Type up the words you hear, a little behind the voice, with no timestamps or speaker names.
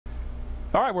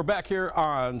All right, we're back here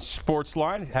on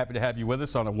SportsLine. Happy to have you with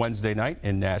us on a Wednesday night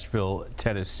in Nashville,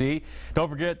 Tennessee. Don't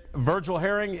forget, Virgil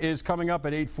Herring is coming up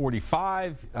at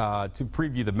 8:45 to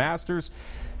preview the Masters.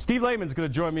 Steve Lehman's going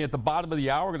to join me at the bottom of the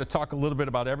hour. We're going to talk a little bit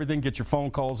about everything. Get your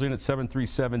phone calls in at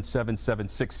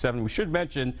 737-7767. We should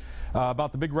mention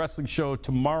about the big wrestling show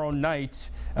tomorrow night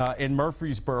in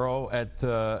Murfreesboro at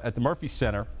the Murphy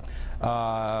Center.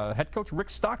 Head coach Rick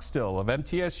Stockstill of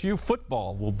MTSU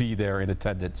football will be there in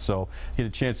attendance. So get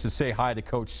a chance to say hi to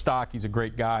Coach Stock. He's a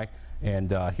great guy,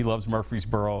 and he loves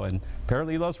Murfreesboro, and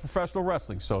apparently he loves professional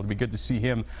wrestling. So it'll be good to see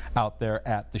him out there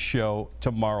at the show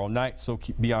tomorrow night. So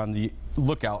be on the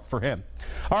lookout for him.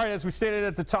 All right, as we stated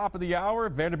at the top of the hour,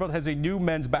 Vanderbilt has a new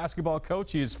men's basketball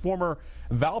coach. He is former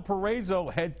Valparaiso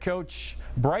head coach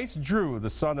Bryce Drew, the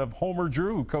son of Homer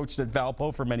Drew, who coached at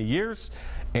Valpo for many years.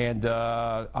 And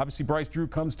obviously Bryce Drew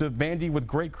comes to Vandy with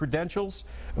great credentials,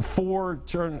 4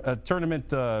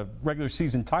 tournament regular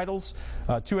season titles,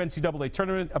 2 NCAA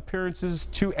tournament appearances,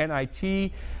 2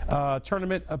 NIT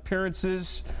tournament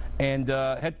appearances. And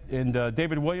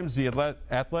David Williams, the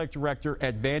athletic director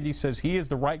at Vandy, says he is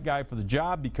the right guy for the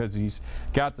job because he's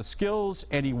got the skills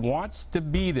and he wants to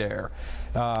be there.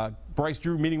 Bryce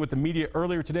Drew meeting with the media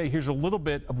earlier today. Here's a little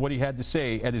bit of what he had to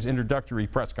say at his introductory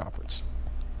press conference.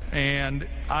 And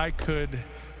I could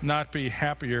not be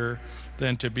happier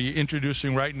than to be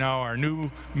introducing right now our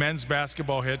new men's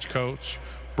basketball head coach,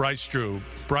 Bryce Drew.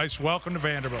 Bryce, welcome to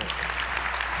Vanderbilt.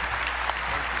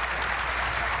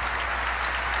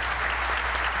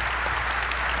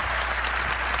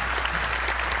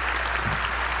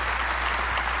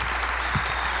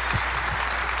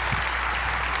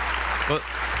 Well,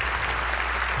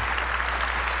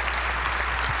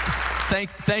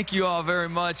 thank you all very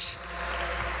much.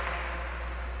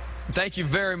 Thank you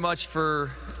very much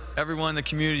for everyone in the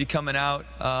community coming out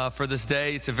for this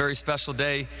day. It's a very special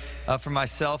day for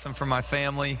myself and for my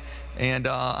family, and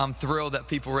I'm thrilled that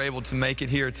people were able to make it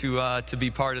here to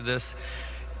be part of this.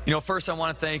 You know, first I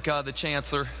want to thank the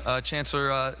Chancellor. Chancellor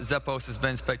Zeppos has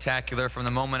been spectacular. From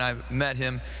the moment I met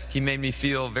him, he made me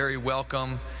feel very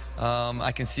welcome.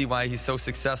 I can see why he's so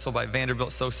successful, why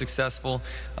Vanderbilt's so successful.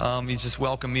 He's just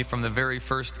welcomed me from the very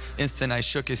first instant I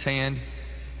shook his hand.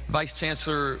 Vice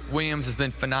Chancellor Williams has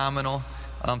been phenomenal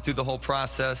through the whole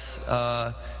process.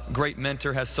 Great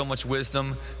mentor, has so much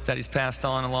wisdom that he's passed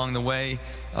on along the way.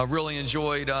 Really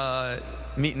enjoyed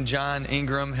meeting John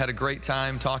Ingram, had a great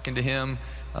time talking to him,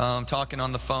 talking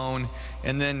on the phone.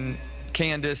 And then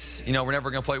Candace, you know, we're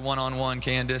never going to play one-on-one,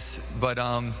 Candace, but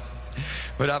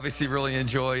obviously really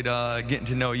enjoyed getting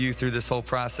to know you through this whole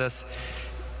process.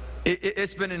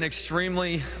 It's been an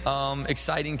extremely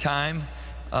exciting time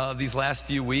these last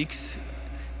few weeks,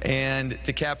 and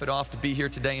to cap it off, to be here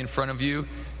today in front of you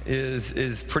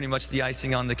is pretty much the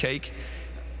icing on the cake.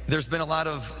 There's been a lot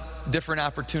of different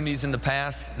opportunities in the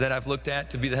past that I've looked at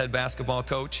to be the head basketball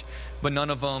coach, but none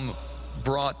of them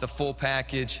brought the full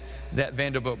package that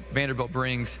Vanderbilt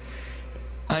brings.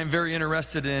 I'm very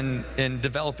interested in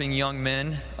developing young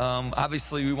men.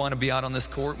 Obviously, we want to be out on this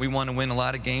court. We want to win a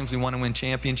lot of games. We want to win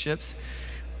championships.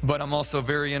 But I'm also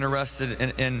very interested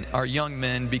in our young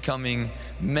men becoming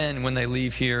men when they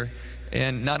leave here,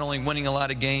 and not only winning a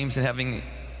lot of games and having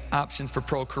options for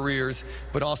pro careers,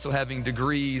 but also having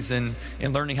degrees and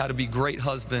learning how to be great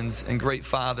husbands and great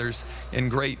fathers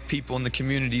and great people in the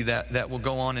community that will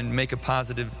go on and make a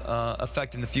positive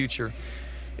effect in the future.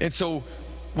 And so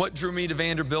what drew me to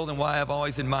Vanderbilt and why I've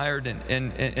always admired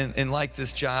and liked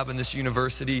this job and this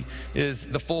university is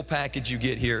the full package you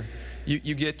get here.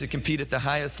 You get to compete at the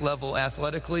highest level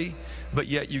athletically, but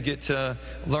yet you get to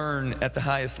learn at the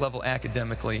highest level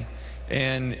academically.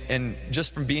 And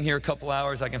just from being here a couple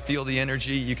hours, I can feel the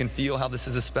energy. You can feel how this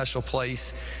is a special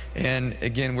place. And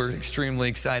again, we're extremely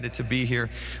excited to be here.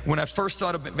 When I first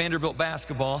thought of Vanderbilt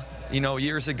basketball, you know,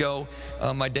 years ago,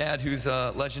 my dad, who's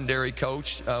a legendary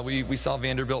coach, we saw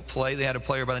Vanderbilt play. They had a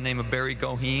player by the name of Barry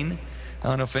Goheen. I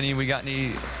don't know if we got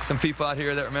some people out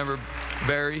here that remember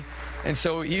Barry. And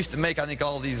so he used to make, I think,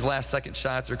 all these last-second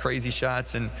shots or crazy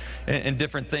shots and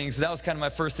different things. But that was kind of my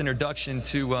first introduction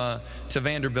to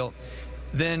Vanderbilt.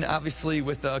 Then, obviously,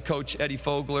 with Coach Eddie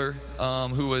Fogler,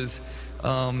 who was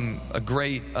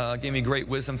gave me great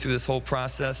wisdom through this whole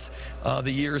process.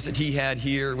 The years that he had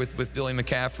here with Billy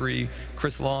McCaffrey,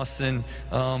 Chris Lawson,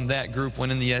 that group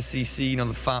went in the SEC, you know,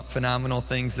 the phenomenal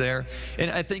things there.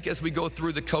 And I think as we go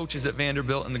through the coaches at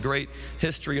Vanderbilt and the great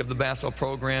history of the basketball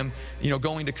program, you know,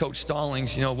 going to Coach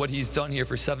Stallings, you know, what he's done here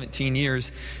for 17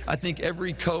 years, I think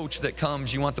every coach that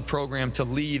comes, you want the program to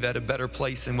leave at a better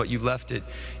place than what you left it.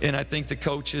 And I think the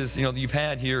coaches, you know, that you've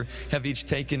had here have each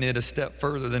taken it a step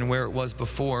further than where it was was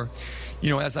before. You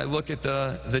know, as I look at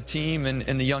the team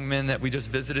and the young men that we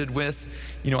just visited with,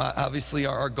 you know, obviously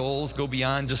our goals go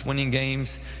beyond just winning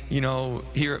games. You know,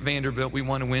 here at Vanderbilt, we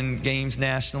want to win games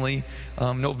nationally.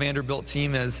 No Vanderbilt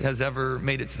team has ever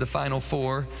made it to the Final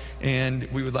Four, and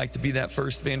we would like to be that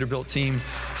first Vanderbilt team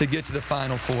to get to the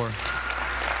Final Four.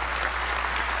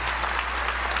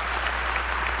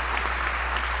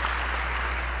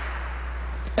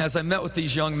 As I met with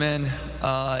these young men,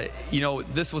 you know,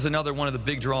 this was another one of the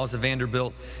big draws of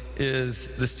Vanderbilt, is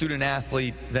the student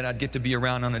athlete that I'd get to be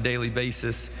around on a daily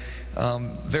basis.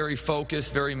 Very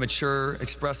focused, very mature,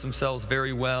 express themselves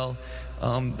very well.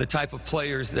 The type of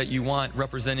players that you want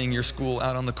representing your school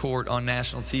out on the court, on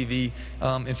national TV,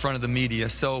 in front of the media.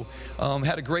 So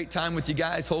had a great time with you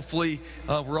guys. Hopefully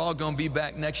we're all going to be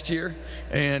back next year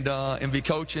and be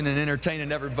coaching and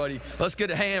entertaining everybody. Let's get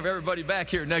a hand of everybody back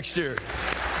here next year.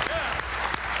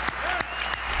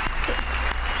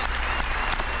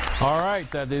 All right,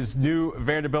 that is new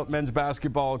Vanderbilt men's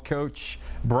basketball coach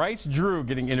Bryce Drew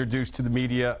getting introduced to the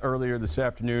media earlier this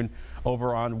afternoon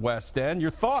over on West End. Your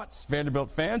thoughts,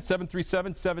 Vanderbilt fans,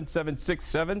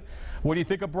 737-7767. What do you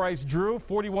think of Bryce Drew?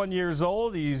 41 years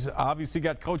old. He's obviously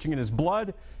got coaching in his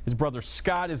blood. His brother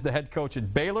Scott is the head coach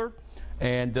at Baylor.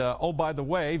 And, oh, by the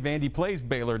way, Vandy plays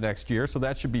Baylor next year, so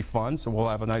that should be fun. So we'll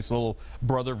have a nice little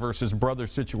brother versus brother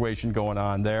situation going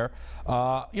on there.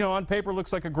 You know, on paper,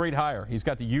 looks like a great hire. He's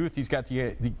got the youth. He's got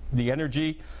the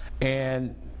energy.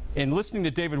 And in listening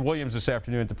to David Williams this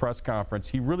afternoon at the press conference,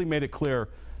 he really made it clear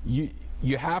you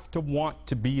have to want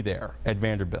to be there at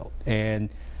Vanderbilt.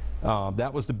 And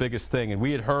that was the biggest thing. And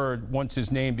we had heard once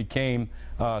his name became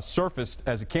surfaced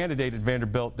as a candidate at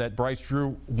Vanderbilt that Bryce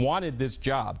Drew wanted this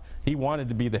job. He wanted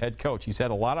to be the head coach. He's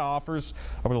had a lot of offers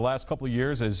over the last couple of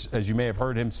years, as you may have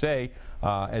heard him say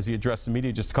as he addressed the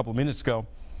media just a couple of minutes ago.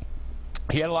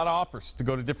 He had a lot of offers to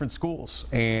go to different schools,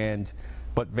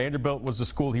 but Vanderbilt was the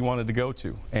school he wanted to go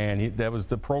to, and that was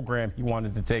the program he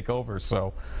wanted to take over.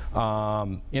 So,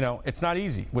 you know, it's not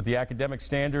easy with the academic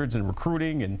standards and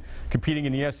recruiting and competing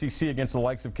in the SEC against the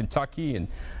likes of Kentucky. And,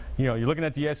 you know, you're looking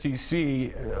at the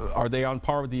SEC. Are they on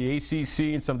par with the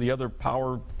ACC and some of the other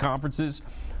power conferences?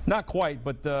 Not quite,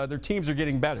 but their teams are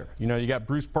getting better. You know, you got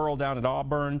Bruce Pearl down at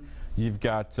Auburn. You've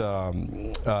got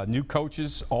new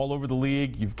coaches all over the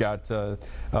league. You've got a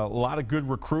lot of good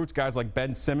recruits, guys like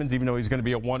Ben Simmons, even though he's going to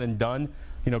be a one and done,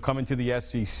 you know, coming to the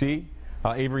SEC.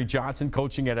 Avery Johnson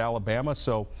coaching at Alabama.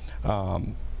 So,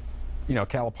 you know,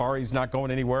 Calipari's not going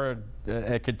anywhere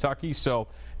at Kentucky. So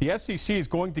the SEC is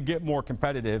going to get more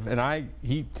competitive. And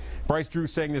Bryce Drew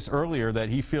saying this earlier, that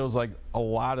he feels like a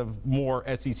lot of more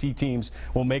SEC teams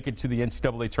will make it to the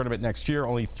NCAA tournament next year.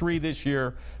 Only 3 this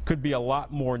year, could be a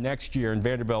lot more next year. And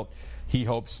Vanderbilt, he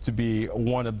hopes to be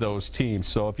one of those teams.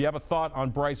 So if you have a thought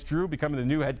on Bryce Drew becoming the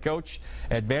new head coach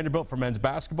at Vanderbilt for men's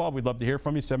basketball, we'd love to hear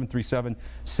from you.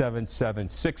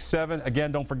 737-7767.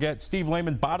 Again, don't forget, Steve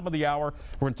Lehman, bottom of the hour.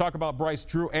 We're going to talk about Bryce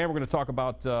Drew, and we're going to talk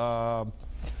about a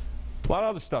lot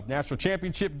of other stuff. National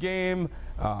championship game,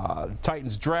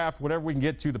 Titans draft, whatever we can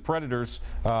get to, the Predators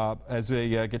as they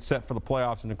get set for the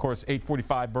playoffs. And, of course,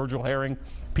 8:45, Virgil Herring,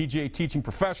 PGA teaching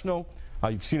professional.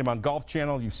 You've seen him on Golf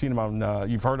Channel. You've seen him on.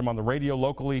 You've heard him on the radio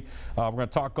locally. We're going to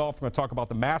talk golf. We're going to talk about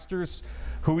the Masters,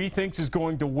 who he thinks is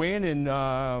going to win,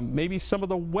 and maybe some of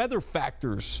the weather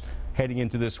factors heading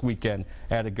into this weekend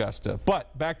at Augusta.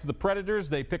 But back to the Predators.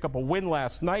 They pick up a win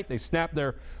last night. They snapped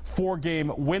their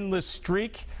 4-game winless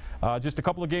streak. Just a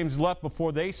couple of games left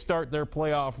before they start their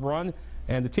playoff run.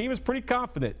 And the team is pretty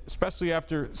confident, especially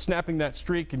after snapping that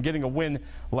streak and getting a win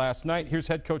last night. Here's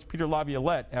head coach Peter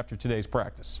Laviolette after today's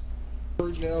practice.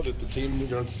 Now that the team is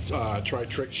going to try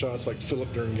trick shots like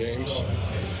Phillip during games?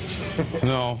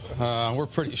 No, we're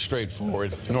pretty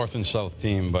straightforward, north and south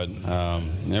team, but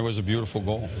it was a beautiful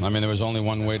goal. I mean, there was only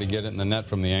one way to get it in the net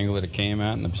from the angle that it came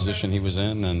at and the position he was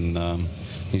in, and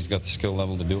he's got the skill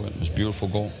level to do it. It was a beautiful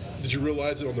goal. Did you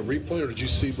realize it on the replay, or did you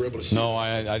were able to see No,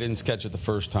 it? I didn't catch it the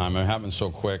first time. It happened so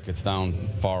quick. It's down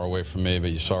far away from me, but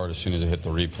you saw it as soon as it hit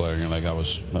the replay, and you're like, that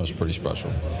was pretty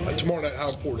special. Tomorrow night, how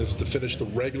important is it to finish the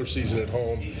regular season at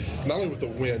home, not only with a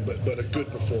win, but a good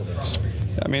performance?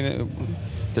 I mean,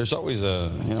 there's always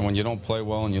when you don't play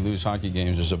well and you lose hockey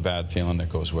games, there's a bad feeling that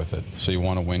goes with it. So you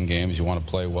want to win games, you want to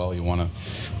play well, you want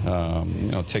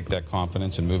to, take that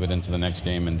confidence and move it into the next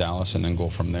game in Dallas and then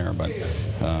go from there. But,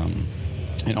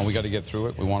 we got to get through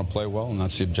it. We want to play well, and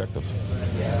that's the objective.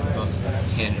 What's the most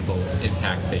tangible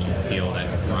impact that you feel that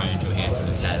Ryan Johansson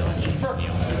has had on James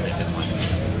Neal since they've been playing?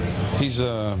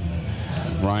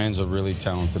 Ryan's a really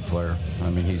talented player. I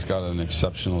mean, he's got an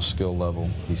exceptional skill level.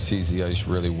 He sees the ice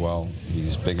really well.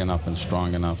 He's big enough and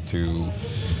strong enough to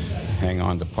hang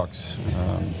on to pucks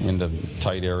into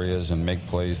tight areas and make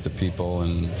plays to people,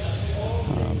 and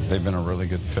they've been a really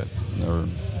good fit.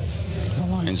 The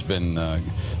line's been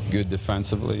good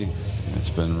defensively. It's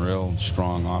been real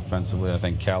strong offensively. I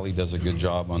think Callie does a good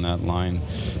job on that line,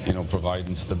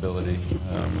 providing stability.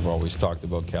 We've always talked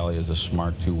about Callie as a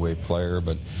smart two-way player,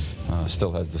 but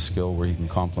still has the skill where he can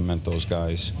complement those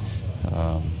guys.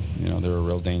 They're a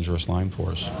real dangerous line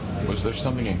for us. Was there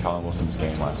something in Colin Wilson's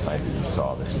game last night that you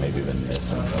saw that's maybe been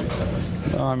missing recently?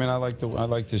 No, I mean, I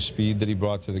liked his speed that he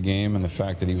brought to the game, and the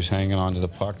fact that he was hanging on to the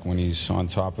puck. When he's on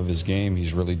top of his game,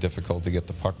 he's really difficult to get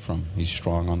the puck from. He's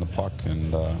strong on the puck,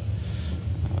 and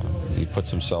he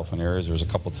puts himself in areas. There was a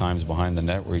couple times behind the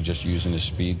net where he's just using his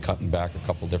speed, cutting back a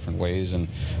couple different ways, and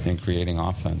creating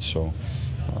offense. So,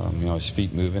 his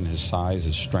feet moving, his size,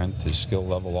 his strength, his skill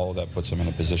level, all of that puts him in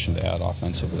a position to add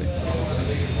offensively.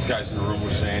 Guys in the room were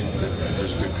saying that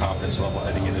there's a good confidence level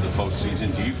heading into the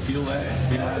postseason. Do you feel that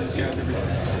being around these guys every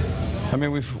day? I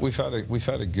mean, we've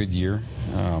had a good year.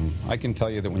 I can tell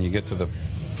you that when you get to the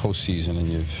postseason and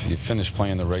you've finished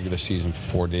playing the regular season for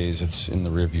 4 days, it's in the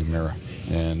rearview mirror,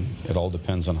 and it all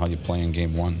depends on how you play in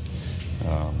game one.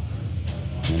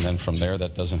 And then from there,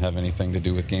 that doesn't have anything to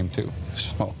do with game two.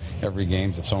 So every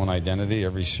game's its own identity.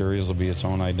 Every series will be its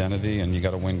own identity, and you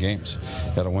got to win games.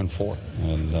 You got to win 4.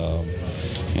 And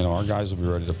our guys will be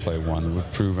ready to play 1.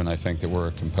 We've proven, I think, that we're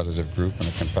a competitive group and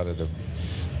a competitive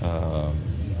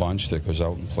bunch that goes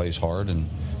out and plays hard, and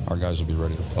our guys will be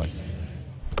ready to play.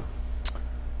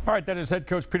 All right, that is head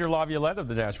coach Peter Laviolette of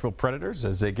the Nashville Predators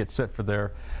as they get set for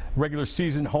their regular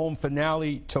season home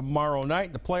finale tomorrow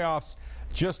night. The playoffs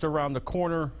just around the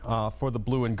corner for the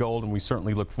blue and gold, and we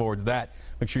certainly look forward to that.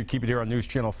 Make sure you keep it here on News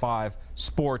Channel 5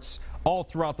 Sports all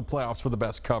throughout the playoffs for the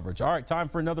best coverage. All right, time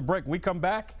for another break. When we come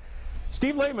back,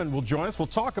 Steve Lehman will join us. We'll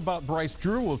talk about Bryce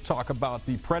Drew. We'll talk about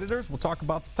the Predators. We'll talk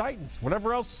about the Titans.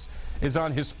 Whatever else is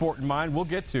on his sport and mind, we'll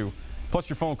get to. Plus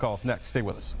your phone calls next. Stay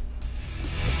with us.